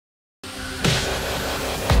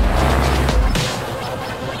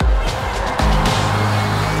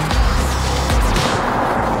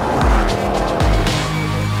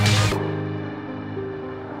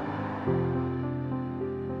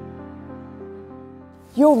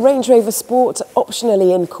Your Range Rover Sport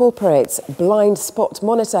optionally incorporates blind spot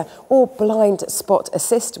monitor or blind spot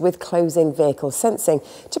assist with closing vehicle sensing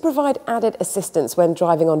to provide added assistance when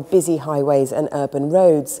driving on busy highways and urban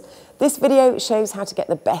roads. This video shows how to get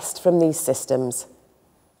the best from these systems.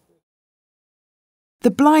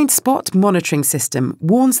 The blind spot monitoring system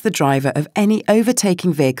warns the driver of any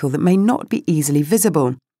overtaking vehicle that may not be easily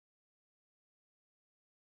visible.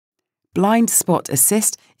 Blind Spot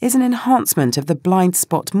Assist is an enhancement of the blind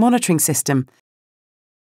spot monitoring system.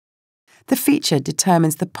 The feature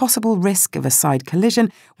determines the possible risk of a side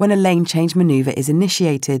collision when a lane change manoeuvre is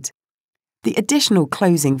initiated. The additional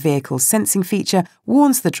closing vehicle sensing feature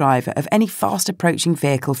warns the driver of any fast approaching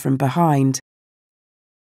vehicle from behind.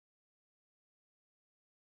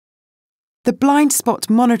 The blind spot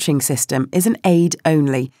monitoring system is an aid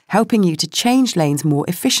only, helping you to change lanes more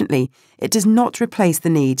efficiently. It does not replace the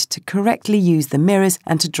need to correctly use the mirrors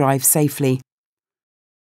and to drive safely.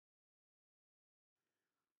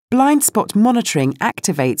 Blind spot monitoring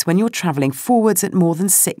activates when you're travelling forwards at more than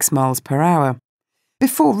 6 miles per hour.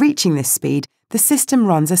 Before reaching this speed, the system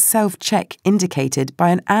runs a self-check indicated by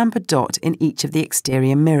an amber dot in each of the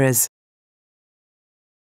exterior mirrors.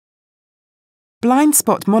 Blind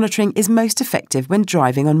spot monitoring is most effective when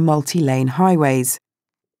driving on multi-lane highways.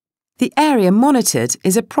 The area monitored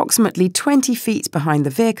is approximately 20 feet behind the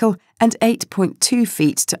vehicle and 8.2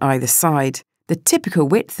 feet to either side, the typical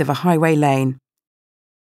width of a highway lane.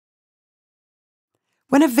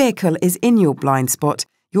 When a vehicle is in your blind spot,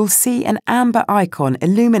 you'll see an amber icon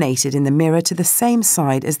illuminated in the mirror to the same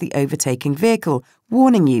side as the overtaking vehicle,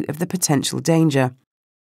 warning you of the potential danger.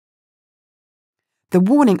 The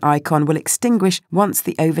warning icon will extinguish once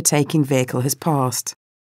the overtaking vehicle has passed.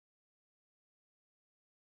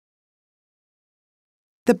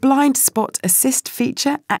 The Blind Spot Assist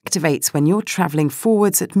feature activates when you're travelling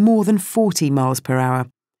forwards at more than 40 miles per hour.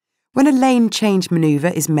 When a lane change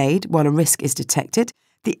manoeuvre is made while a risk is detected,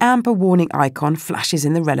 the amber warning icon flashes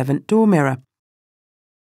in the relevant door mirror.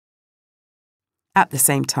 At the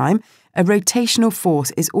same time, a rotational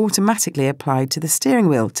force is automatically applied to the steering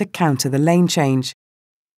wheel to counter the lane change.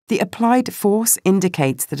 The applied force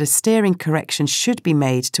indicates that a steering correction should be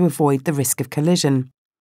made to avoid the risk of collision.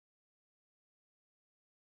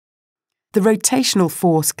 The rotational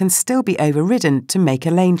force can still be overridden to make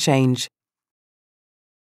a lane change.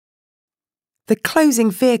 The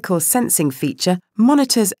closing vehicle sensing feature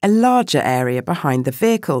monitors a larger area behind the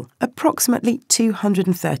vehicle, approximately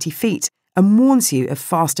 230 feet, and warns you of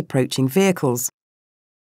fast approaching vehicles.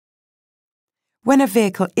 When a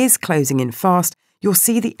vehicle is closing in fast, you'll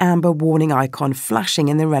see the amber warning icon flashing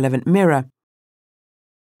in the relevant mirror.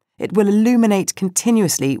 It will illuminate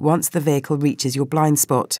continuously once the vehicle reaches your blind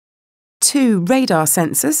spot. 2 radar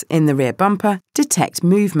sensors in the rear bumper detect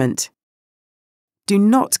movement. Do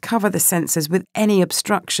not cover the sensors with any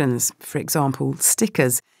obstructions, for example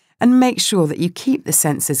stickers, and make sure that you keep the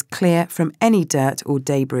sensors clear from any dirt or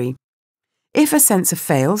debris. If a sensor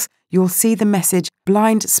fails, you'll see the message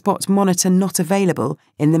 "Blind Spot Monitor Not Available"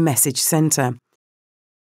 in the message centre.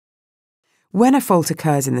 When a fault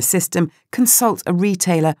occurs in the system, consult a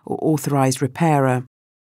retailer or authorised repairer.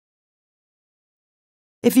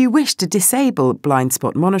 If you wish to disable blind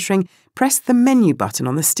spot monitoring, press the menu button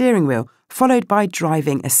on the steering wheel, followed by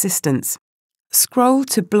driving assistance. Scroll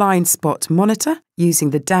to Blind Spot Monitor using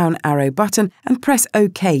the down arrow button and press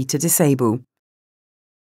OK to disable.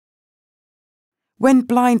 When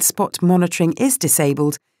blind spot monitoring is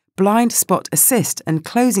disabled, Blind Spot Assist and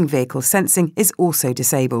closing vehicle sensing is also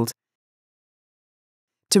disabled.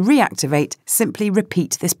 To reactivate, simply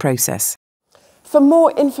repeat this process. For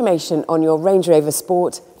more information on your Range Rover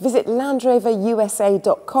Sport, visit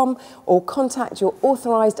LandRoverUSA.com or contact your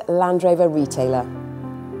authorised Land Rover retailer.